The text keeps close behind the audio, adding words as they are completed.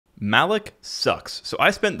Malloc sucks, so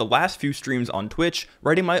I spent the last few streams on Twitch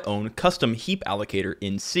writing my own custom heap allocator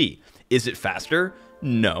in C. Is it faster?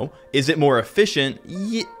 No. Is it more efficient?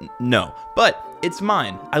 No. But it's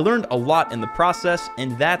mine. I learned a lot in the process,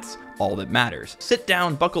 and that's all that matters. Sit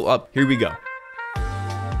down, buckle up, here we go.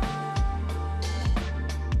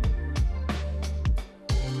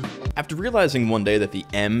 After realizing one day that the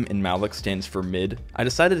M in Malloc stands for mid, I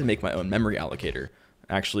decided to make my own memory allocator.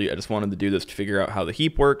 Actually, I just wanted to do this to figure out how the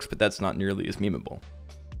heap works, but that's not nearly as memeable.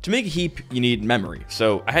 To make a heap, you need memory,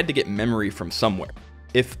 so I had to get memory from somewhere.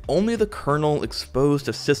 If only the kernel exposed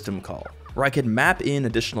a system call, where I could map in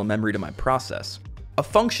additional memory to my process. A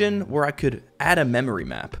function where I could add a memory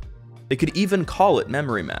map. It could even call it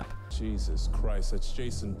memory map. Jesus Christ, that's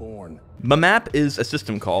Jason Bourne. Mmap is a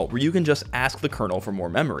system call where you can just ask the kernel for more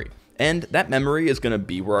memory, and that memory is going to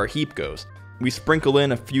be where our heap goes. We sprinkle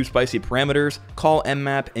in a few spicy parameters, call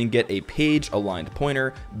mmap, and get a page-aligned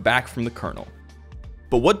pointer back from the kernel.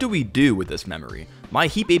 But what do we do with this memory? My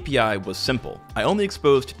heap API was simple. I only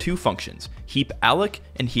exposed two functions, heap alloc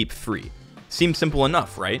and heap free. Seems simple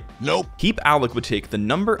enough, right? Nope. Heap alloc would take the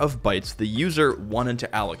number of bytes the user wanted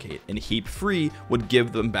to allocate, and heap free would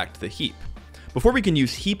give them back to the heap. Before we can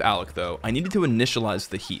use heap alloc though, I needed to initialize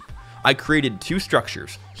the heap. I created two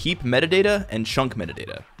structures, heap metadata and chunk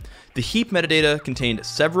metadata. The heap metadata contained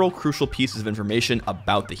several crucial pieces of information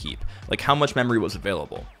about the heap, like how much memory was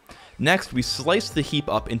available. Next, we sliced the heap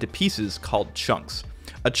up into pieces called chunks.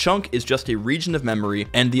 A chunk is just a region of memory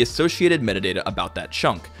and the associated metadata about that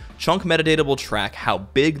chunk. Chunk metadata will track how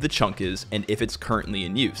big the chunk is and if it's currently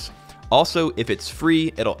in use. Also, if it's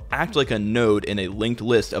free, it'll act like a node in a linked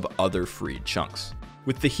list of other freed chunks.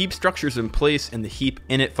 With the heap structures in place and the heap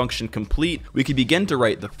init function complete, we could begin to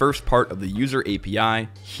write the first part of the user API,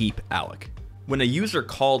 heap alloc. When a user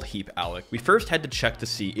called heap alloc, we first had to check to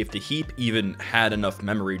see if the heap even had enough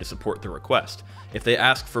memory to support the request. If they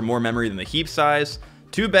asked for more memory than the heap size,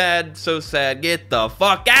 too bad, so sad, get the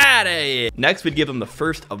fuck out of here! Next, we'd give them the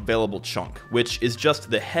first available chunk, which is just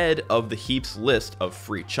the head of the heap's list of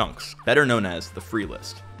free chunks, better known as the free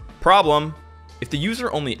list. Problem: if the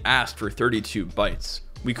user only asked for 32 bytes,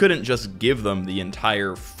 we couldn't just give them the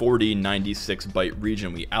entire 4096 byte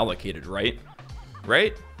region we allocated, right?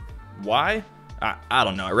 Right? Why? I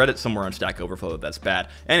don't know, I read it somewhere on Stack Overflow that that's bad.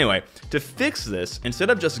 Anyway, to fix this, instead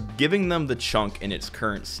of just giving them the chunk in its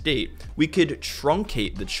current state, we could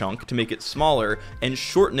truncate the chunk to make it smaller and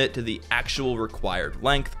shorten it to the actual required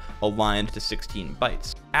length, aligned to 16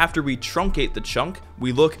 bytes. After we truncate the chunk,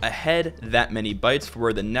 we look ahead that many bytes for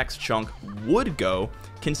where the next chunk would go,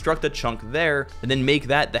 construct a chunk there, and then make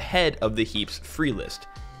that the head of the heap's free list.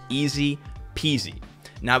 Easy peasy.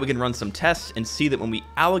 Now we can run some tests and see that when we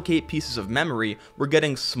allocate pieces of memory, we're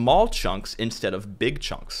getting small chunks instead of big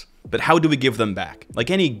chunks. But how do we give them back?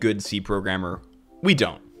 Like any good C programmer, we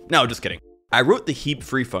don't. No, just kidding. I wrote the heap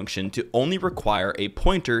free function to only require a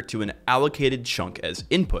pointer to an allocated chunk as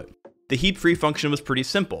input. The heap free function was pretty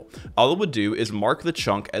simple. All it would do is mark the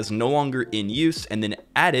chunk as no longer in use and then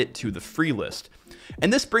add it to the free list.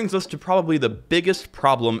 And this brings us to probably the biggest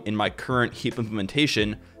problem in my current heap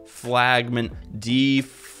implementation: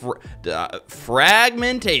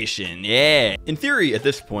 fragmentation, yeah. In theory, at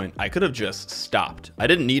this point, I could have just stopped. I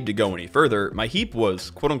didn't need to go any further. My heap was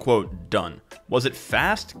quote unquote done. Was it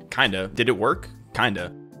fast? Kinda. Did it work?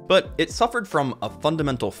 Kinda. But it suffered from a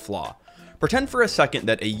fundamental flaw. Pretend for a second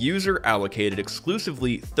that a user allocated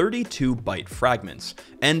exclusively 32 byte fragments,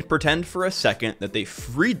 and pretend for a second that they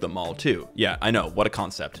freed them all too. Yeah, I know, what a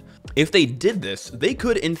concept. If they did this, they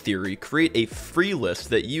could in theory create a free list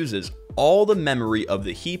that uses all the memory of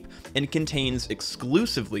the heap and contains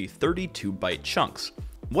exclusively 32 byte chunks.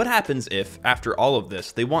 What happens if, after all of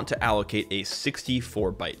this, they want to allocate a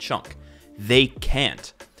 64 byte chunk? They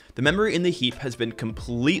can't. The memory in the heap has been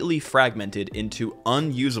completely fragmented into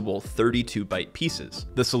unusable 32 byte pieces.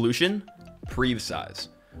 The solution? Prev size.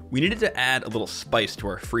 We needed to add a little spice to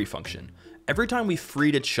our free function. Every time we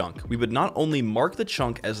freed a chunk, we would not only mark the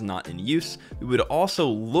chunk as not in use, we would also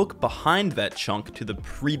look behind that chunk to the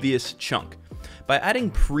previous chunk. By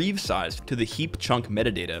adding prev size to the heap chunk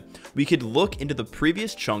metadata, we could look into the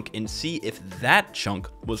previous chunk and see if that chunk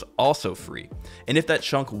was also free. And if that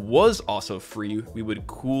chunk was also free, we would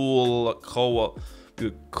coalesce,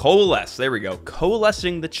 there we go.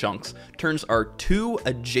 Coalescing the chunks turns our two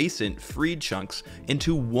adjacent freed chunks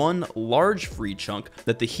into one large free chunk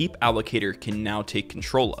that the heap allocator can now take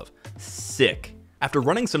control of. Sick. After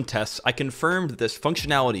running some tests, I confirmed that this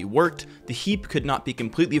functionality worked, the heap could not be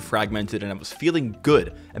completely fragmented, and I was feeling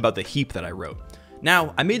good about the heap that I wrote.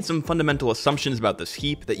 Now, I made some fundamental assumptions about this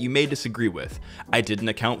heap that you may disagree with. I didn't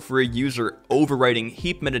account for a user overwriting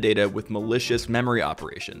heap metadata with malicious memory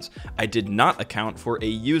operations. I did not account for a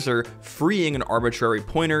user freeing an arbitrary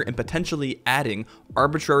pointer and potentially adding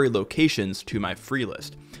arbitrary locations to my free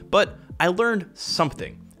list. But I learned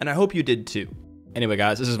something, and I hope you did too. Anyway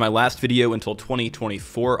guys, this is my last video until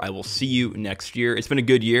 2024. I will see you next year. It's been a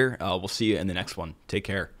good year. We'll see you in the next one. Take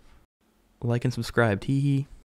care. Like and subscribe. Tee hee.